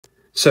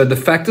So the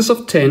factors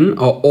of 10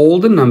 are all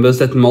the numbers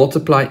that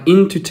multiply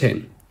into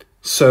 10.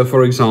 So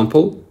for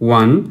example,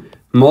 1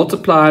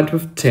 multiplied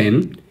with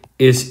 10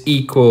 is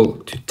equal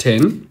to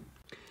 10.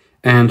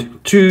 And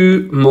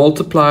 2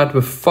 multiplied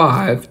with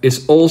 5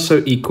 is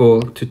also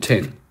equal to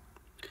 10.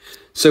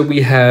 So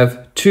we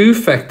have two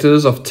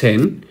factors of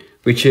 10,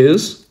 which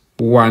is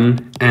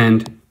 1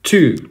 and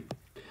 2.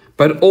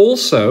 But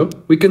also,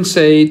 we can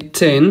say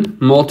 10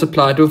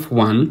 multiplied with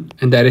 1,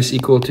 and that is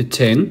equal to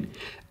 10,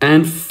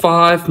 and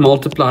 5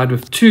 multiplied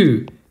with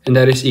 2, and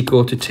that is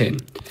equal to 10.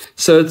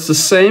 So it's the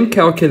same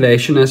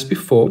calculation as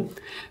before,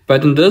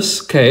 but in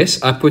this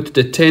case, I put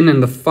the 10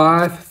 and the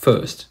 5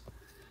 first.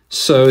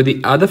 So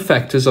the other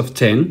factors of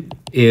 10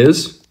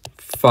 is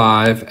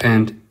 5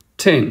 and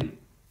 10.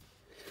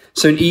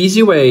 So an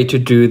easy way to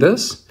do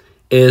this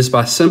is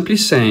by simply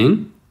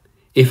saying,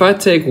 if I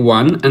take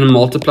 1 and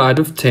multiply it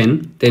with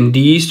 10, then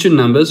these two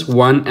numbers,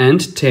 1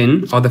 and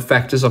 10, are the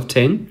factors of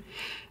 10.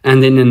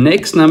 And then the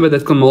next number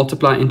that can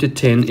multiply into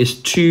 10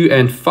 is 2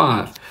 and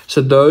 5.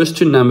 So those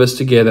two numbers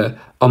together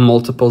are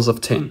multiples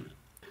of 10.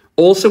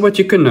 Also, what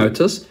you can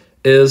notice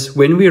is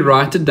when we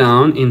write it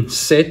down in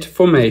set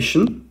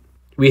formation,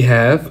 we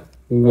have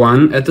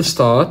 1 at the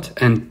start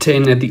and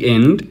 10 at the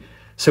end.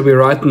 So we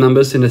write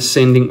numbers in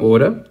ascending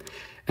order.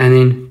 And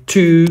then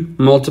 2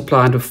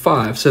 multiplied with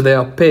 5, so they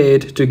are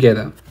paired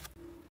together.